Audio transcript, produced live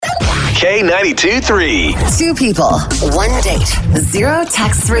K92 3. Two people, one date, zero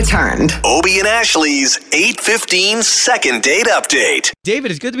texts returned. Obie and Ashley's 8:15 second date update.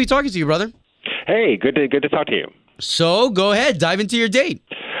 David, it's good to be talking to you, brother. Hey, good to talk to you. So, go ahead, dive into your date.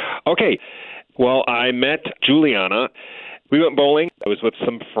 Okay, well, I met Juliana. We went bowling. I was with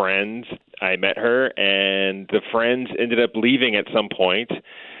some friends. I met her, and the friends ended up leaving at some point,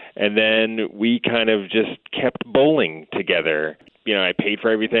 and then we kind of just kept bowling together. You know, I paid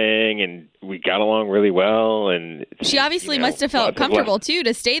for everything, and we got along really well. And she obviously must have felt comfortable, too,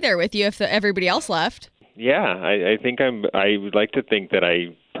 to stay there with you if everybody else left. Yeah, I think I would like to think that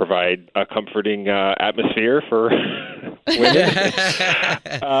I provide a comforting atmosphere for women.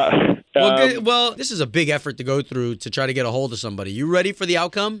 Well, this is a big effort to go through to try to get a hold of somebody. You ready for the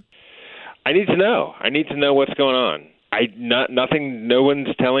outcome? I need to know. I need to know what's going on. No one's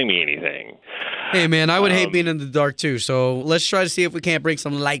telling me anything. Hey, man, I would hate being in the dark, too. So let's try to see if we can't bring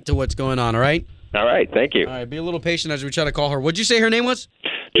some light to what's going on, all right? All right, thank you. All right, be a little patient as we try to call her. What'd you say her name was?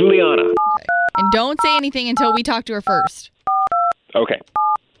 Juliana. And don't say anything until we talk to her first. Okay.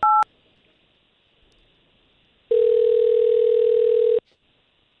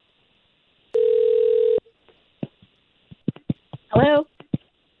 Hello?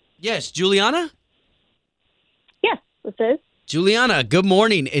 Yes, Juliana? Yes, this is. Juliana, good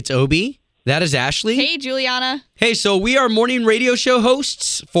morning. It's Obie. That is Ashley. Hey, Juliana. Hey, so we are morning radio show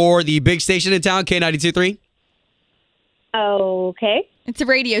hosts for the big station in town, K92.3. Okay. It's a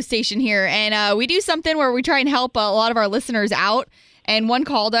radio station here, and we do something where we try and help a lot of our listeners out. And one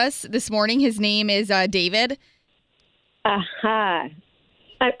called us this morning. His name is David. Aha.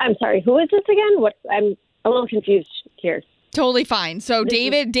 I'm sorry. Who is this again? I'm a little confused here. Totally fine. So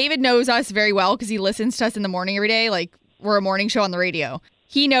David knows us very well because he listens to us in the morning every day. Like, we're a morning show on the radio.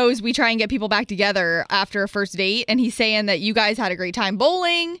 He knows we try and get people back together after a first date, and he's saying that you guys had a great time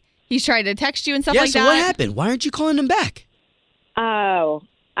bowling. He's trying to text you and stuff like that. Yeah, so what happened? Why aren't you calling him back? Oh,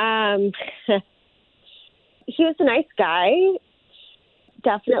 he was a nice guy.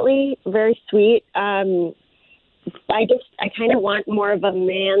 Definitely very sweet. I kind of want more of a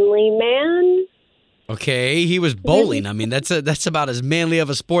manly man. Okay, he was bowling. I mean, that's about as manly of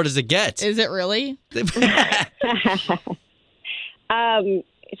a sport as it gets. Is it really?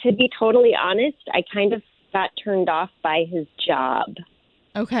 To be totally honest, I kind of got turned off by his job.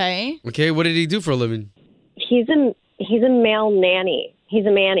 Okay. Okay, what did he do for a living? He's a male nanny. He's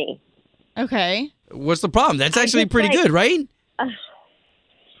a manny. Okay. What's the problem? That's actually pretty good, right?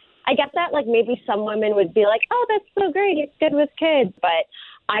 I get that, like, maybe some women would be like, oh, that's so great. He's good with kids. But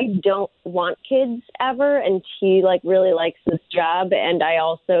I don't want kids ever. And he, like, really likes this job. And I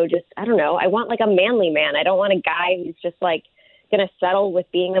also I don't know, I want, like, a manly man. I don't want a guy who's just, like, going to settle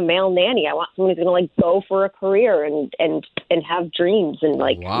with being a male nanny. I want someone who's going to, like, go for a career and have dreams and,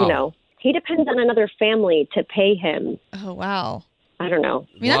 like, wow. You know. He depends on another family to pay him. Oh, wow. I don't know.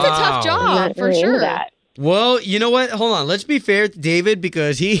 I mean, that's a tough I'm job, not for really into sure. that. Well, you know what? Hold on. Let's be fair to David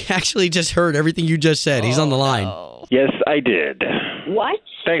because he actually just heard everything you just said. He's on the line. No. Yes, I did. What?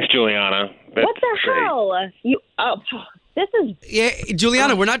 Thanks, Juliana. That's What the great. hell? This is... Yeah,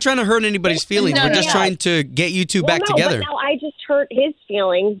 Juliana, we're not trying to hurt anybody's feelings. No, we're just yeah. trying to get you two back together. But now I just hurt his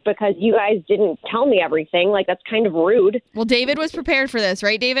feelings because you guys didn't tell me everything. Like, that's kind of rude. Well, David was prepared for this,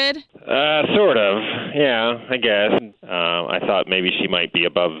 right, David? Sort of. Yeah, I guess. I thought maybe she might be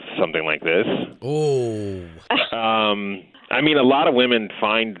above something like this. Oh. I mean, a lot of women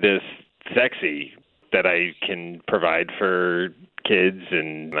find this sexy that I can provide for kids,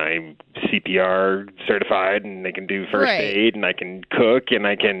 and I'm CPR certified, and they can do first Right. aid, and I can cook, and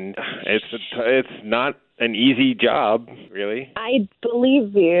I can. It's not an easy job, really. I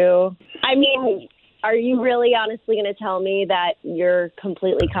believe you. I mean, are you really honestly going to tell me that you're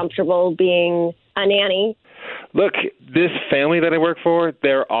completely comfortable being a nanny? Look, this family that I work for,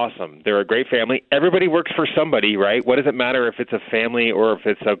 they're awesome. They're a great family. Everybody works for somebody, right? What does it matter if it's a family or if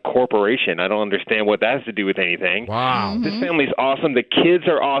it's a corporation? I don't understand what that has to do with anything. Wow. This family's awesome. The kids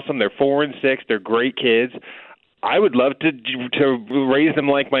are awesome. They're 4 and 6. They're great kids. I would love to raise them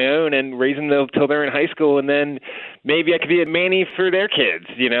like my own and raise them till they're in high school, and then maybe I could be a nanny for their kids,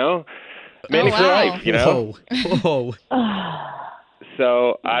 you know? Nanny for wow. life, you know? Whoa.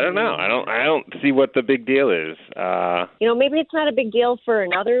 So I don't know. I don't see what the big deal is. You know, maybe it's not a big deal for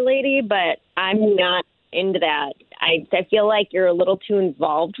another lady, but I'm not into that. I feel like you're a little too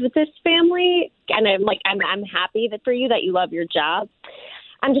involved with this family, and I'm happy that for you that you love your job.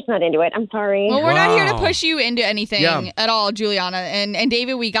 I'm just not into it. I'm sorry. Well, we're not here to Wow. push you into anything Yeah. at all, Juliana. And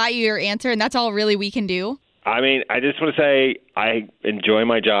David, we got you your answer, and that's all really we can do. I mean, I just want to say I enjoy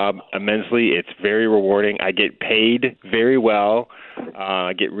my job immensely. It's very rewarding. I get paid very well.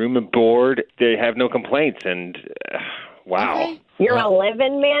 I get room and board. They have no complaints, and wow. Okay. You're a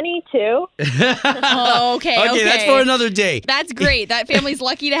live-in Manny, too? Okay, that's for another day. That's great. That family's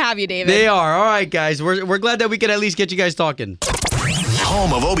lucky to have you, David. They are. All right, guys. We're glad that we could at least get you guys talking.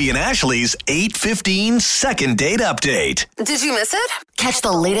 Home of Obie and Ashley's 8:15 second date update. Did you miss it? Catch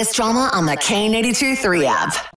the latest drama on the K82 3 app.